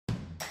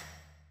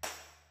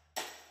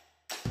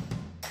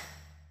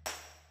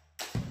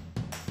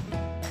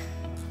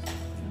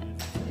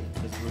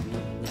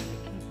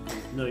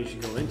No, you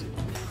should go into.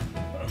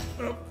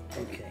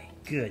 Okay,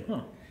 good.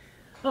 Huh.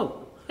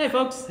 Oh, hey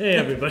folks. Hey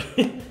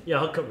everybody. Yeah,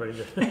 I'll come right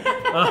there.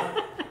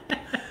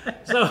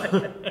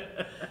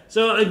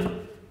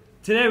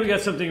 Today we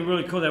got something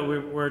really cool that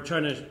we're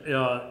trying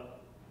to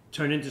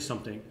turn into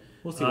something.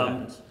 We'll see what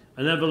happens.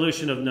 An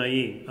evolution of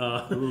Nain.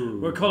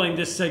 We're calling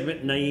this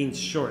segment Nain's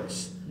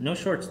Shorts. No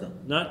shorts though.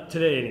 Not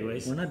today,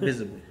 anyways. We're not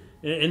visibly.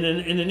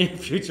 In the near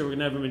future, we're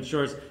gonna have him in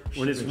shorts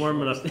when it's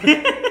warm enough.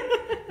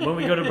 When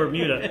we go to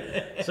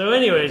Bermuda. So,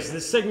 anyways,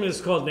 this segment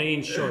is called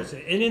Nain's Shorts,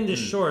 and in this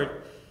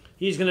short,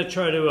 he's gonna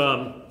try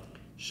to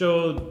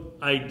show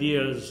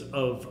ideas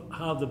of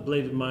how the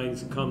Bladed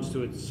Mind comes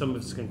to some of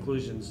its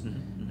conclusions,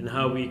 and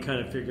how we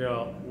kind of figure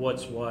out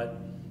what's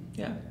what.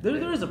 Yeah,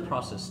 there is a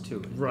process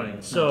to it.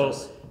 Right. So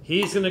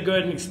he's gonna go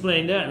ahead and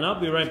explain that, and I'll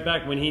be right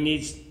back when he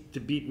needs to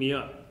beat me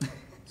up.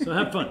 So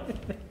have fun.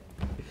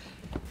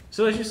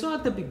 So as you saw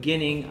at the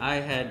beginning, I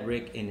had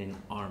Rick in an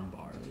arm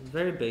bar.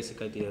 Very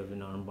basic idea of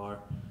an arm bar.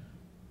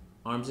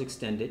 Arms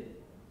extended.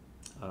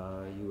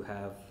 You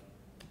have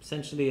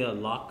essentially a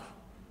lock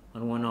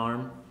on one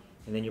arm,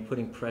 and then you're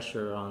putting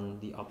pressure on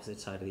the opposite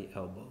side of the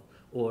elbow,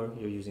 or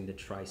you're using the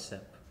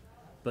tricep.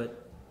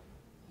 But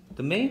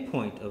the main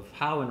point of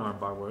how an arm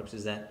bar works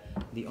is that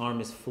the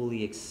arm is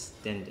fully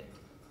extended.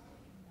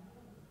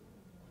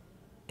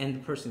 And the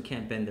person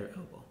can't bend their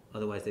elbow,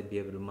 otherwise they'd be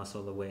able to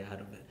muscle their way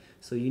out of it.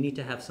 So you need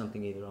to have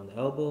something either on the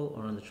elbow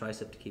or on the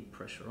tricep to keep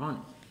pressure on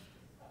it.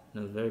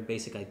 Now the very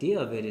basic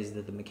idea of it is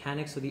that the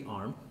mechanics of the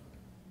arm,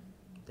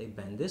 they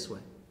bend this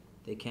way.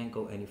 They can't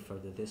go any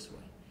further this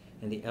way.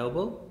 And the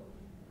elbow,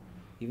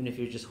 even if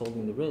you're just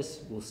holding the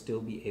wrist, will still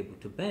be able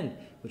to bend,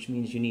 which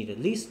means you need at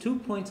least 2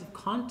 points of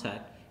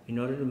contact in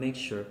order to make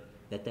sure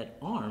that that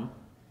arm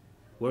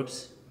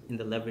works in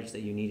the leverage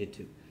that you need it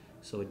to.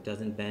 So it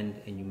doesn't bend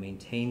and you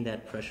maintain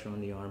that pressure on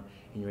the arm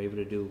and you're able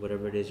to do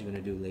whatever it is you're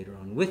going to do later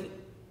on with it.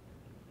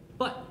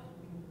 But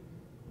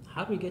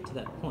how do we get to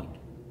that point?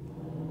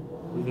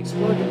 We've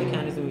explored the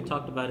mechanism, we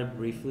talked about it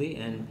briefly,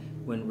 and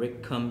when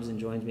Rick comes and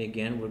joins me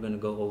again, we're going to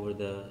go over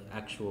the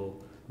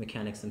actual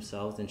mechanics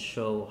themselves and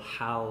show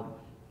how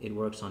it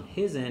works on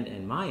his end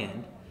and my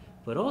end,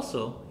 but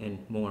also,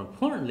 and more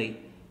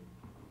importantly,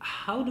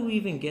 how do we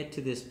even get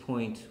to this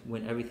point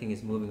when everything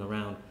is moving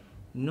around?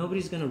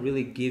 Nobody's going to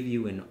really give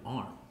you an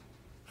arm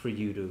for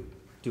you to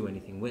do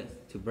anything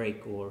with, to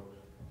break or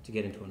to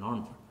get into an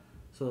arm bar.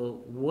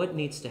 So what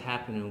needs to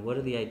happen and what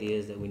are the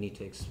ideas that we need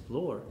to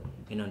explore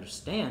and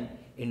understand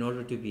in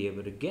order to be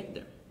able to get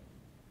there?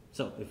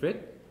 So, if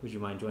Rick, would you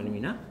mind joining me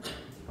now?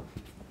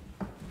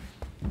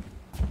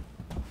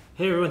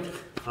 Hey everyone,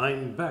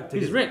 I'm back to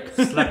He's Rick.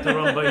 Slapped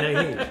around by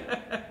Nain.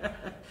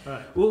 All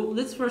right. Well,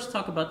 let's first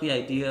talk about the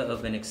idea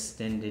of an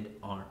extended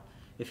arm.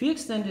 If he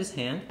extends his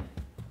hand,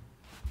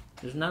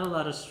 there's not a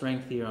lot of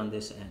strength here on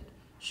this end.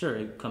 Sure,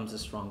 it comes a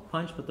strong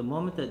punch, but the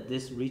moment that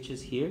this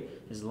reaches here,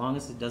 as long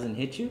as it doesn't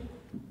hit you,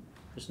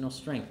 there's no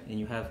strength, and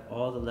you have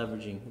all the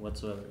leveraging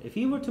whatsoever. If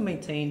he were to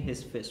maintain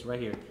his fist right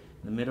here,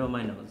 in the middle of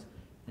my nose,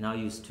 and I'll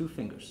use 2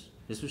 fingers.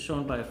 This was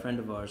shown by a friend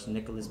of ours,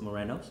 Nicholas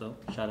Moreno, so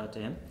shout out to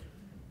him.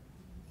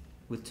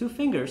 With 2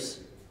 fingers,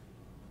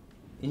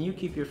 and you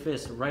keep your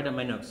fist right at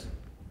my nose.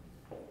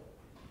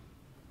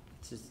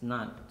 It's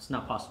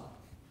not possible.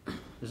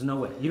 There's no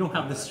way. You don't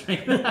have the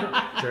strength.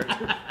 Sure.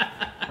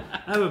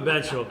 I have a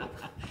bad shoulder.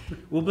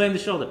 We'll blame the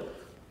shoulder.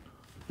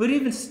 But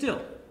even still,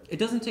 it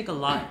doesn't take a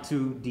lot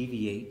to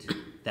deviate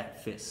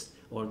that fist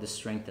or the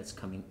strength that's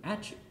coming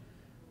at you.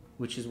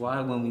 Which is why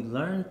when we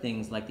learn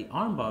things like the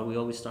arm bar, we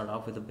always start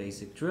off with a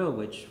basic drill,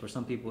 which for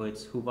some people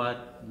it's hubat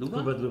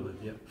lubat. Hubat lubat,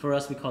 yeah. For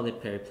us, we call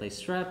it parry place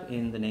strap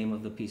in the name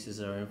of the pieces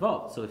that are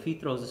involved. So if he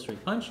throws a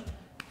straight punch,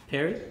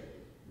 parry,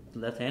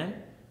 left hand,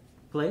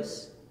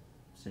 place,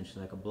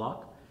 essentially like a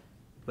block.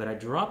 But I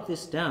drop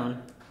this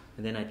down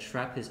and then I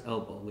trap his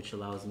elbow, which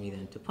allows me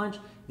then to punch.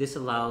 This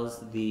allows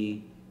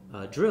the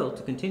drill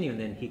to continue, and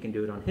then he can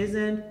do it on his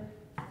end,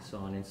 so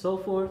on and so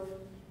forth.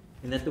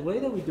 And that the way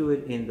that we do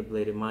it in the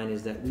Bladed Mind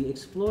is that we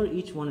explore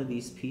each one of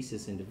these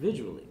pieces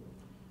individually.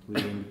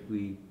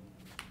 We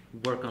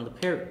work on the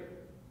parry.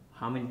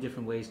 How many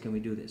different ways can we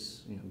do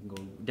this? You know, we can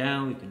go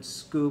down, we can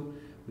scoop,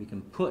 we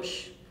can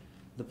push.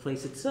 The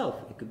place itself,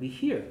 it could be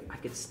here. I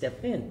could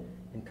step in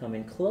and come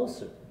in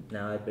closer.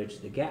 Now I bridge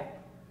the gap.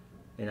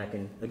 And I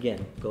can,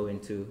 again, go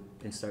into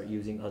and start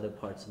using other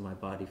parts of my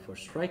body for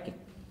striking.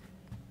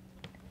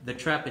 The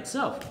trap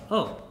itself,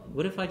 oh,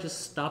 what if I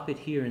just stop it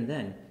here and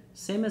then?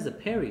 Same as the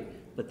parry,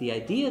 but the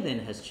idea then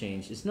has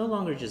changed. It's no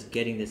longer just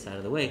getting this out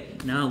of the way.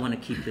 Now I want to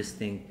keep this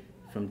thing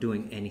from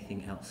doing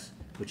anything else,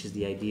 which is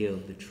the idea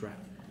of the trap.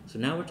 So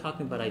now we're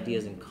talking about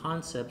ideas and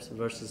concepts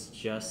versus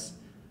just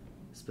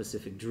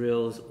specific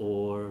drills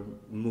or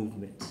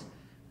movements.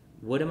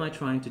 What am I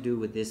trying to do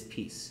with this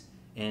piece?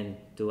 And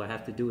do I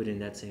have to do it in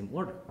that same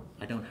order?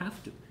 I don't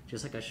have to.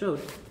 Just like I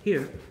showed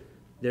here,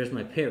 there's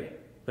my parry.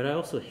 But I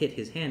also hit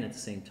his hand at the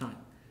same time.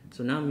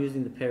 So now I'm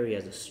using the parry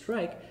as a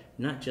strike,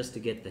 not just to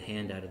get the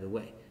hand out of the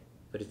way.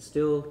 But it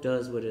still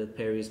does what a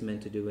parry is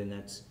meant to do, and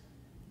that's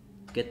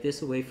get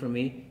this away from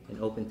me and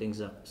open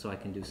things up so I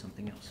can do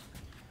something else.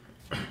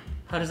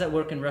 how does that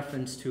work in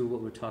reference to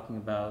what we're talking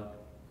about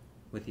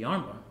with the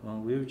armbar? Well,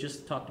 we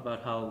just talked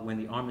about how when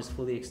the arm is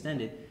fully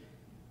extended,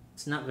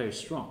 it's not very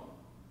strong.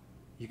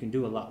 You can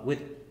do a lot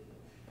with it.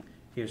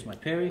 Here's my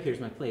parry,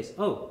 here's my place.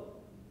 Oh,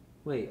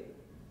 wait.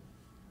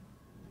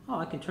 Oh,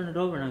 I can turn it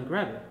over and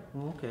ungrab it.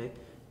 Well, okay.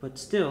 But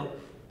still,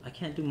 I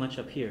can't do much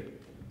up here.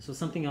 So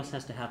something else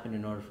has to happen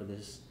in order for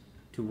this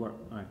to work.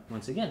 All right,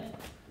 once again.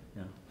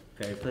 Now,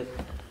 parry flip.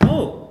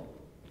 Oh!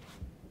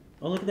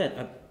 Oh, look at that.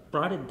 I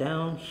brought it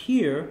down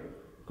here.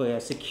 Okay, I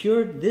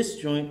secured this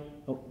joint.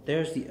 Oh,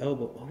 there's the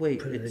elbow. Oh, wait.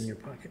 Put it in your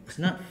pocket. It's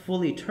not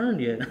fully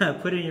turned yet.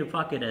 Put it in your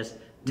pocket, as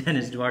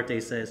Dennis Duarte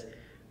says.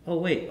 Oh,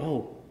 wait.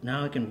 Oh,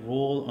 now I can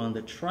roll on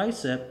the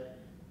tricep.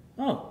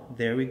 Oh,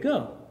 there we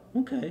go.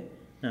 Okay.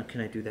 Now,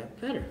 can I do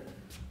that better?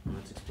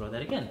 Let's explore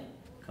that again.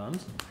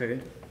 Comes.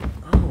 Parry.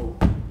 Oh.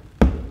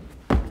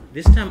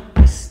 This time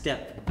I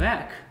stepped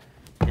back.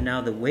 And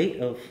now the weight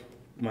of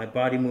my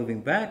body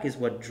moving back is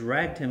what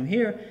dragged him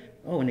here.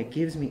 Oh, and it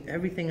gives me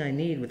everything I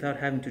need without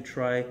having to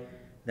try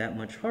that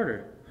much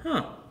harder.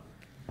 Huh.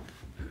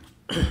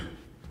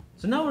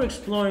 So now we're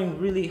exploring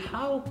really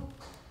how,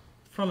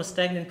 from a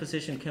stagnant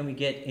position, can we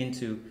get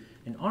into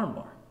an arm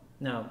bar.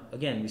 Now,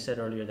 again, we said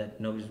earlier that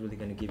nobody's really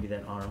going to give you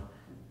that arm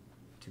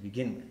to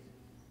begin with.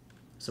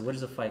 So what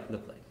does a fight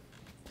look like?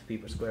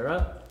 People square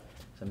up,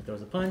 somebody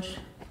throws a punch,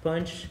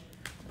 punch,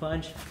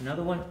 punch,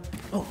 another one.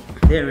 Oh,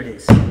 there it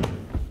is.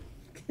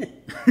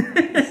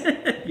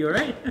 You all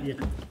right? Yeah.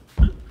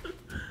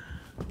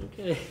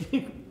 Okay,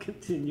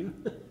 continue.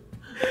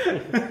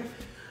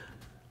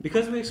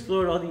 Because we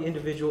explored all the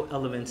individual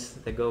elements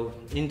that go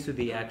into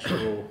the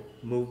actual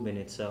movement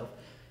itself,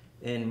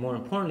 and more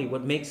importantly,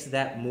 what makes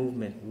that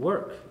movement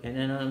work.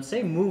 And I'm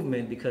saying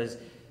movement because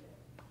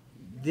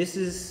this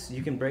is,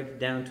 you can break it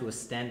down to a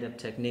stand-up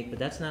technique, but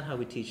that's not how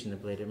we teach in the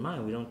Bladed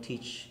Mind. We don't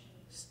teach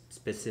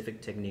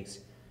specific techniques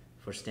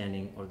for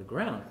standing or the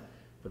ground,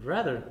 but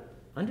rather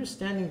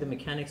understanding the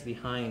mechanics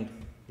behind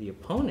the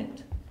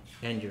opponent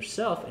and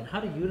yourself and how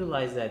to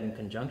utilize that in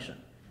conjunction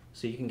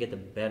so you can get the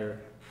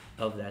better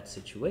of that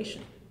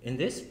situation. In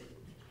this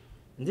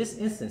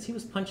instance, he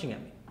was punching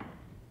at me.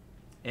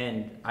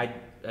 And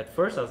at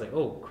first I was like,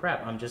 oh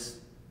crap, I'm just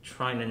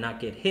trying to not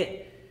get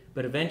hit.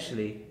 But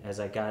eventually,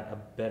 as I got a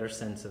better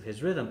sense of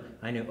his rhythm,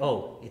 I knew,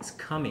 oh, it's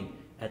coming.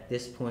 At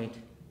this point,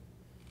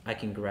 I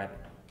can grab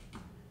it.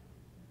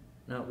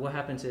 Now, what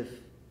happens if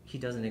he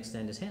doesn't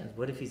extend his hands?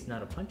 What if he's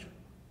not a puncher?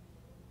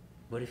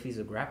 What if he's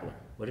a grappler?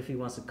 What if he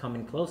wants to come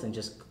in close and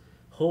just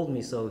hold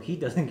me so he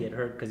doesn't get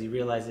hurt because he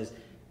realizes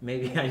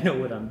maybe I know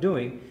what I'm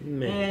doing,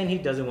 and he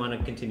doesn't want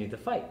to continue the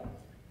fight.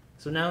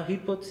 So now he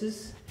puts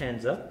his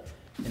hands up,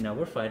 and now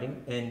we're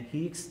fighting, and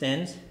he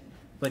extends,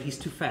 but he's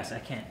too fast. I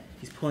can't.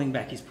 He's pulling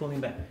back. He's pulling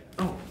back.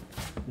 Oh,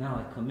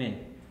 now I come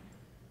in.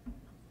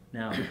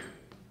 Now,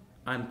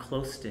 I'm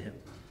close to him.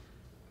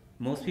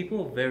 Most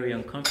people are very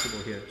uncomfortable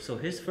here. So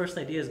his first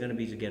idea is going to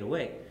be to get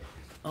away.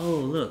 Oh,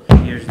 look,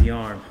 here's the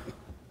arm.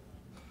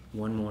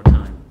 One more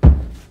time.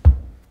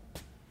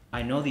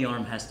 I know the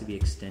arm has to be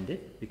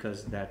extended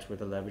because that's where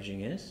the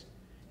leveraging is.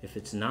 If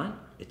it's not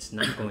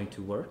going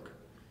to work.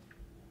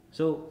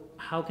 So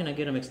how can I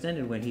get him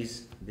extended when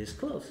he's this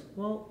close?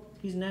 Well,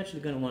 he's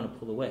naturally going to want to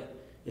pull away.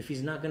 If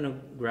he's not going to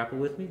grapple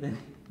with me, then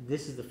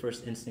this is the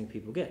first instinct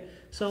people get.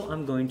 So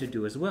I'm going to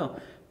do as well.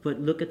 But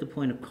look at the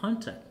point of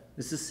contact.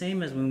 It's the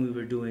same as when we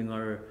were doing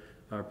our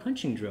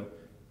punching drill.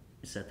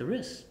 It's at the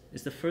wrist.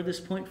 It's the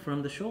furthest point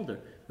from the shoulder,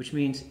 which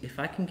means if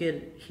I can get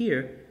it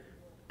here,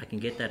 I can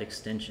get that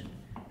extension.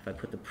 If I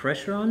put the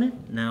pressure on it,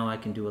 now I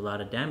can do a lot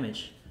of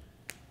damage.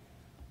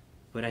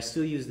 But I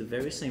still use the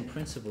very same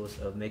principles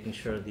of making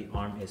sure the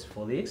arm is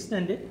fully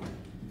extended,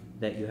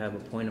 that you have a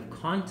point of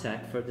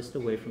contact furthest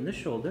away from the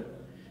shoulder,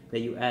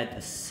 that you add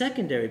a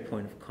secondary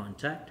point of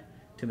contact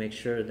to make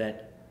sure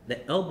that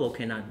the elbow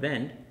cannot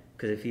bend,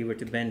 because if he were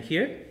to bend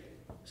here,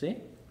 see,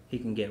 he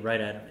can get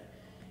right out of it.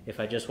 If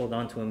I just hold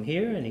on to him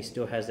here and he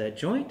still has that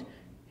joint,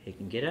 he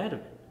can get out of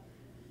it.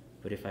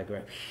 But if I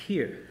grab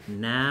here,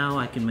 now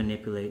I can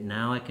manipulate,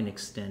 now I can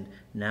extend,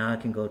 now I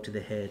can go to the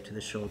head, to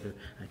the shoulder,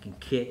 I can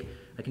kick,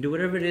 I can do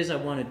whatever it is I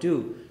want to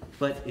do.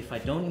 But if I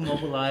don't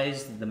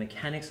immobilize the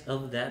mechanics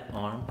of that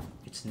arm,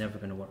 it's never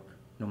going to work,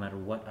 no matter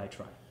what I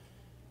try.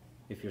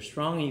 If you're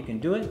strong and you can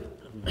do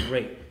it,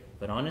 great.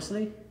 But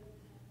honestly,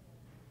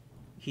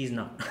 he's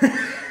not.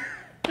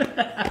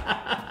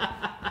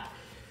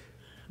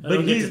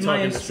 But he's my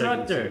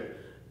instructor.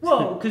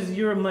 Well, because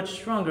you're much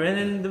stronger. And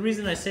then the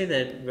reason I say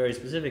that very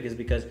specific is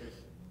because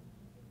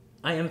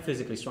I am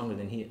physically stronger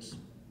than he is.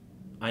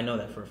 I know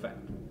that for a fact.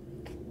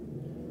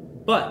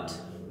 But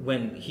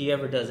when he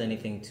ever does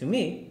anything to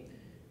me,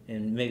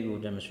 and maybe we'll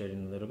demonstrate it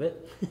in a little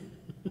bit,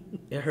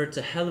 it hurts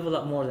a hell of a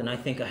lot more than I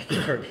think I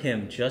can hurt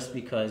him, just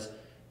because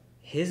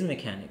his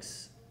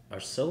mechanics are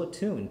so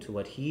attuned to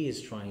what he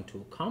is trying to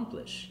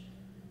accomplish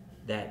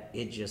that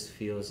it just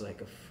feels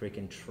like a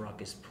freaking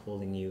truck is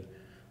pulling you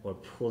or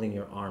pulling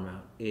your arm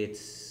out.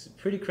 It's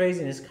pretty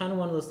crazy, and it's kind of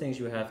one of those things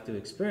you have to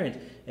experience.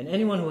 And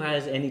anyone who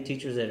has any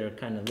teachers that are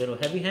kind of little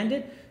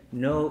heavy-handed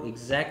know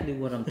exactly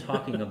what I'm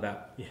talking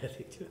about. Yeah,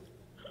 they do.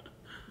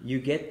 You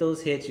get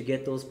those hits, you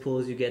get those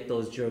pulls, you get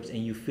those jerks,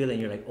 and you feel it,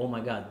 and you're like, oh my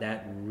God,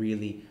 that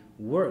really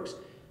works.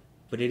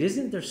 But it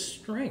isn't their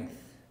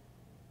strength.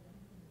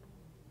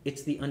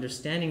 It's the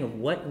understanding of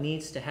what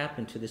needs to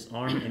happen to this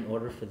arm in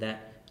order for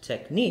that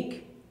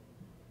technique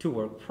to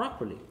work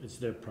properly. It's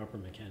their proper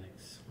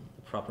mechanics.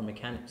 The proper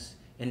mechanics.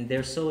 And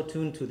they're so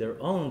attuned to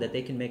their own that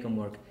they can make them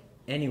work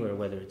anywhere,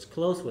 whether it's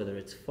close, whether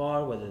it's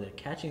far, whether they're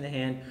catching the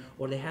hand,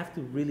 or they have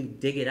to really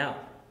dig it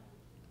out.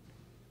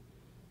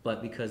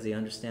 But because they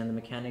understand the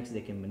mechanics,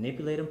 they can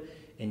manipulate them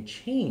and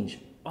change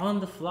on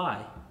the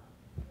fly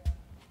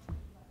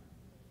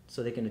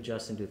so they can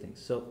adjust and do things.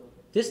 So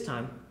this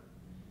time,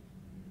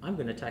 I'm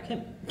going to attack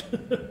him.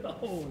 Oh,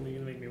 you're going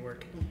to make me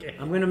work. Okay.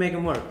 I'm going to make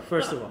him work,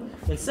 first of all.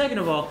 And second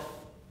of all,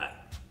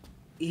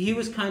 he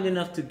was kind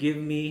enough to give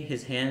me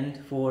his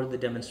hand for the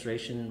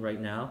demonstration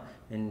right now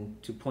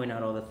and to point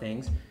out all the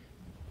things.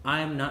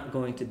 I'm not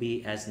going to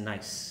be as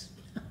nice.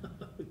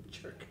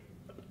 Jerk.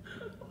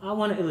 I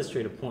want to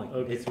illustrate a point.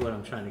 Okay. It's what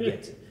I'm trying to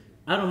get to.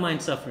 I don't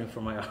mind suffering for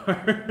my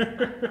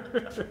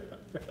art.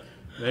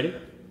 Ready?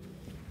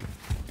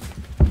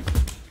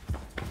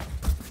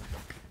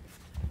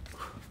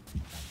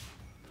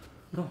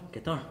 Go,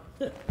 get down.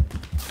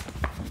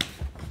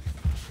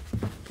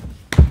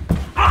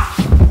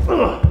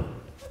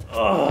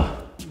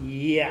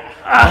 Yeah.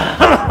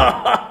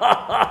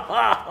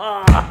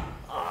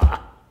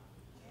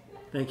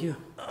 Thank you.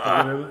 Thank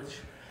you very much.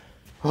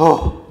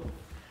 Oh.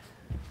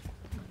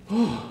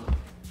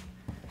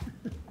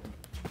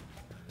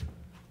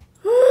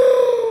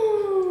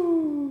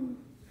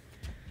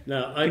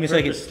 Now, I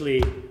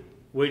purposely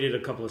waited a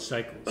couple of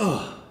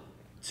cycles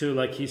to,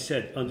 like he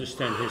said,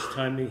 understand his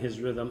timing, his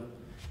rhythm,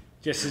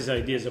 just his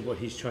ideas of what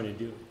he's trying to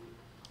do.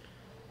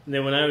 And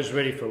then when I was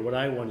ready for what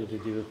I wanted to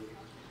do,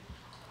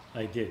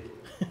 I did.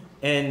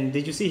 And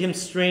did you see him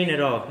strain at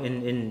all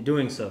in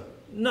doing so?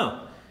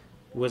 No.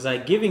 Was I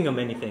giving him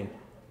anything?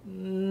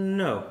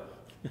 No.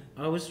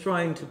 I was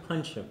trying to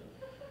punch him.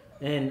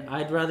 And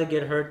I'd rather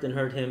get hurt than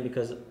hurt him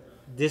because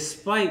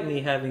despite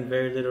me having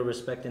very little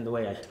respect in the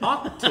way I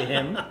talk to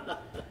him,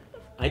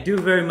 I do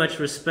very much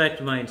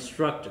respect my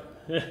instructor.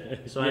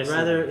 So I'd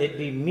rather it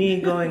be me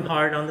going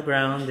hard on the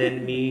ground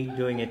than me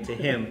doing it to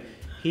him.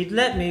 He'd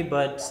let me,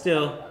 but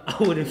still, I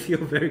wouldn't feel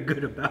very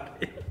good about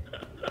it.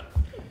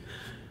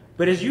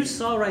 But as you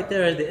saw right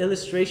there, the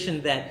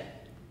illustration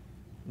that,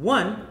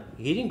 one,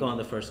 he didn't go on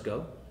the first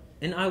go,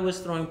 and I was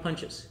throwing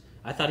punches.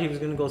 I thought he was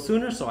going to go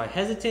sooner, so I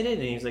hesitated,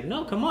 and he was like,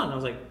 no, come on. I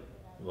was like,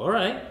 all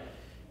right.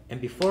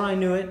 And before I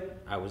knew it,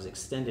 I was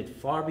extended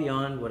far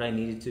beyond what I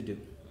needed to do.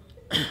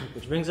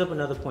 Which brings up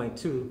another point,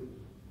 too,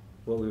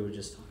 what we were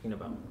just talking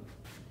about.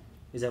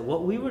 Is that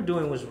what we were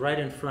doing was right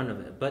in front of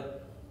it.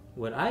 But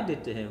what I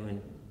did to him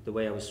and the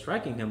way I was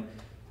striking him,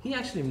 he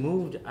actually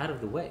moved out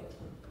of the way.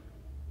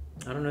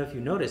 I don't know if you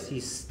noticed, he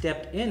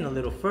stepped in a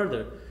little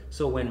further.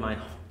 So when my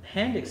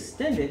hand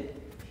extended,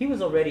 he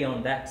was already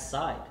on that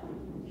side.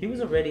 He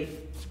was already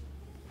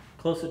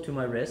closer to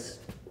my wrist,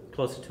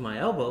 closer to my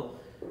elbow.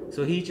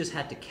 So he just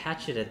had to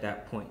catch it at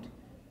that point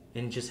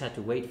and just had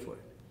to wait for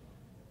it.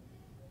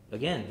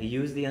 Again, he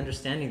used the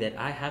understanding that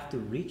I have to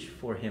reach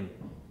for him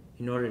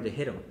in order to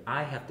hit him.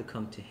 I have to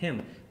come to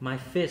him. My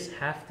fists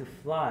have to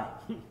fly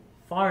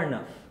far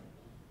enough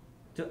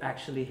to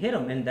actually hit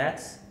him. And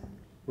that's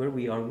where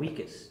we are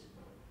weakest,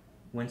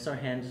 once our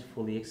hand is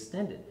fully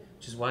extended,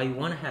 which is why you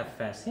want to have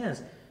fast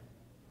hands.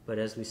 But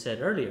as we said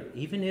earlier,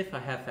 even if I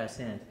have fast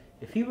hands,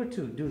 if he were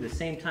to do the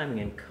same timing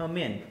and come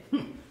in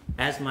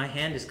as my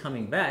hand is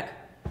coming back,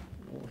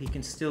 well, he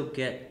can still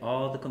get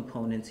all the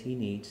components he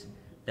needs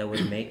that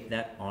would make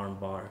that arm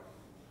bar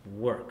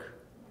work.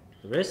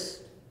 The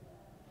wrist,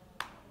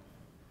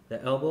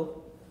 the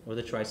elbow or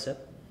the tricep,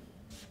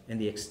 and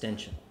the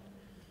extension.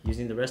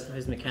 Using the rest of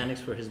his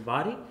mechanics for his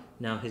body,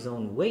 now his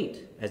own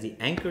weight, as he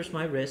anchors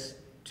my wrist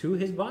to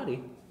his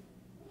body,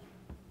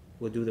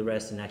 will do the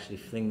rest and actually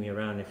fling me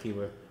around if he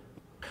were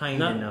kind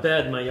enough. Not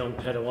bad, my young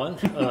Padawan.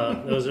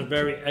 That was a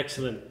very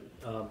excellent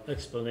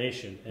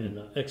explanation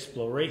and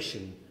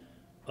exploration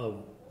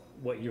of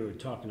what you were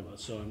talking about.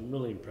 So I'm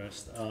really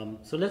impressed.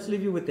 So let's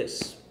leave you with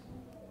this.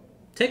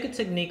 Take a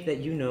technique that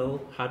you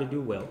know how to do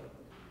well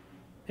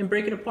and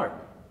break it apart.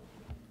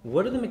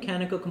 What are the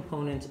mechanical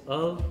components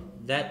of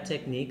that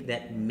technique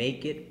that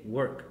make it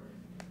work?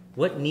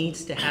 What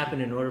needs to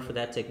happen in order for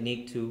that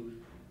technique to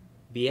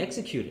be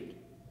executed?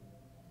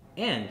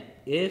 And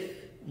if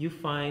you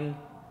find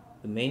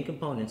the main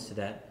components to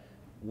that,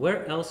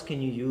 where else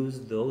can you use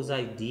those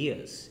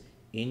ideas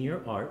in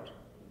your art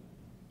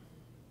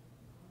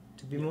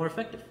to be more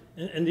effective?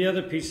 And the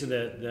other piece of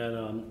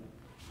that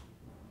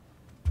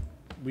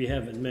we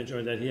haven't mentioned,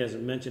 or that he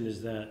hasn't mentioned,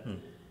 is that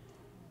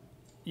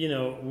you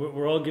know,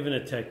 we're all given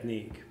a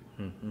technique,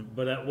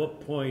 but at what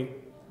point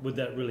would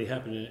that really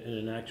happen in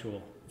an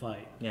actual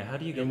fight? Yeah, how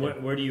do you get and there?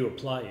 where do you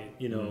apply it?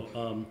 You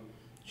know,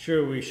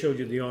 sure, we showed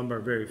you the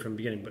armbar very from the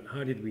beginning, but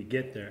how did we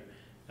get there?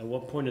 At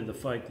what point of the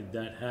fight did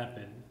that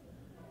happen?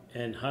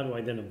 And how do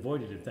I then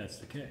avoid it if that's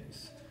the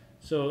case?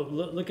 So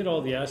look at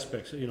all the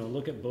aspects, you know,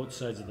 look at both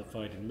sides of the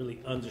fight and really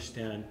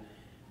understand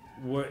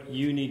what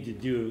you need to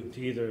do to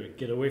either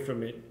get away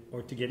from it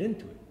or to get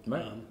into it.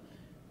 Right.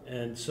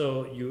 And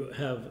so you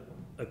have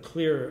a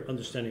clear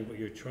understanding of what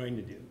you're trying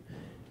to do.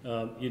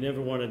 You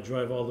never want to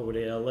drive all the way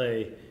to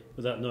LA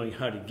without knowing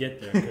how to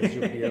get there, because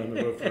you'll be on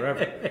the road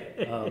forever.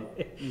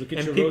 Look at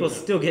And your people roadmap.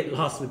 still get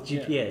lost with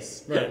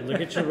GPS. Yeah. Right. Look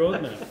at your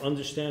roadmap.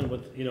 Understand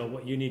what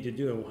what you need to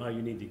do and how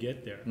you need to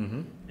get there.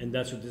 And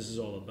that's what this is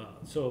all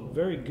about. So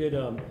very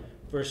good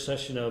first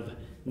session of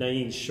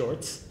Nain's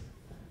Shorts.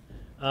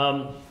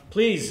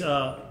 Please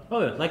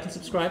Like and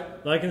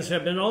subscribe. like and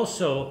subscribe, and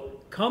also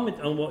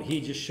comment on what he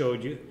just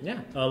showed you.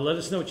 Yeah. Let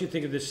us know what you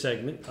think of this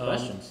segment.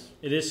 Questions.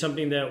 It is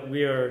something that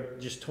we are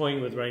just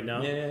toying with right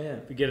now. Yeah.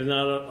 If we get a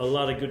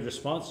lot of good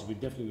responses, we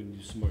definitely would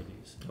do some more of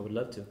these. I would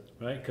love to.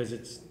 Right? Because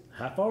it's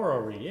half hour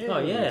already. Yeah. Oh,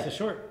 yeah. It's a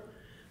short.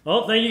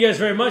 Well, thank you guys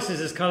very much.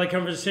 This is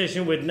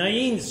Conversation with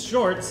Nain's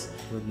Shorts.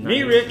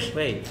 Me, Rick.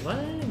 Wait,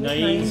 what?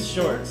 Nain's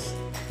Shorts.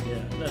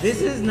 Yeah.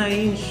 This is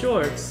Nain's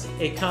Shorts,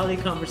 a Kali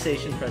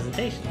Conversation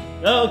presentation.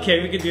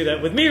 Okay, we can do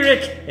that with me,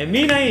 Rick. And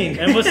me, Nain.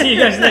 And we'll see you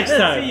guys next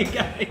time. See you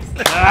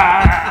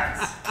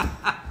guys.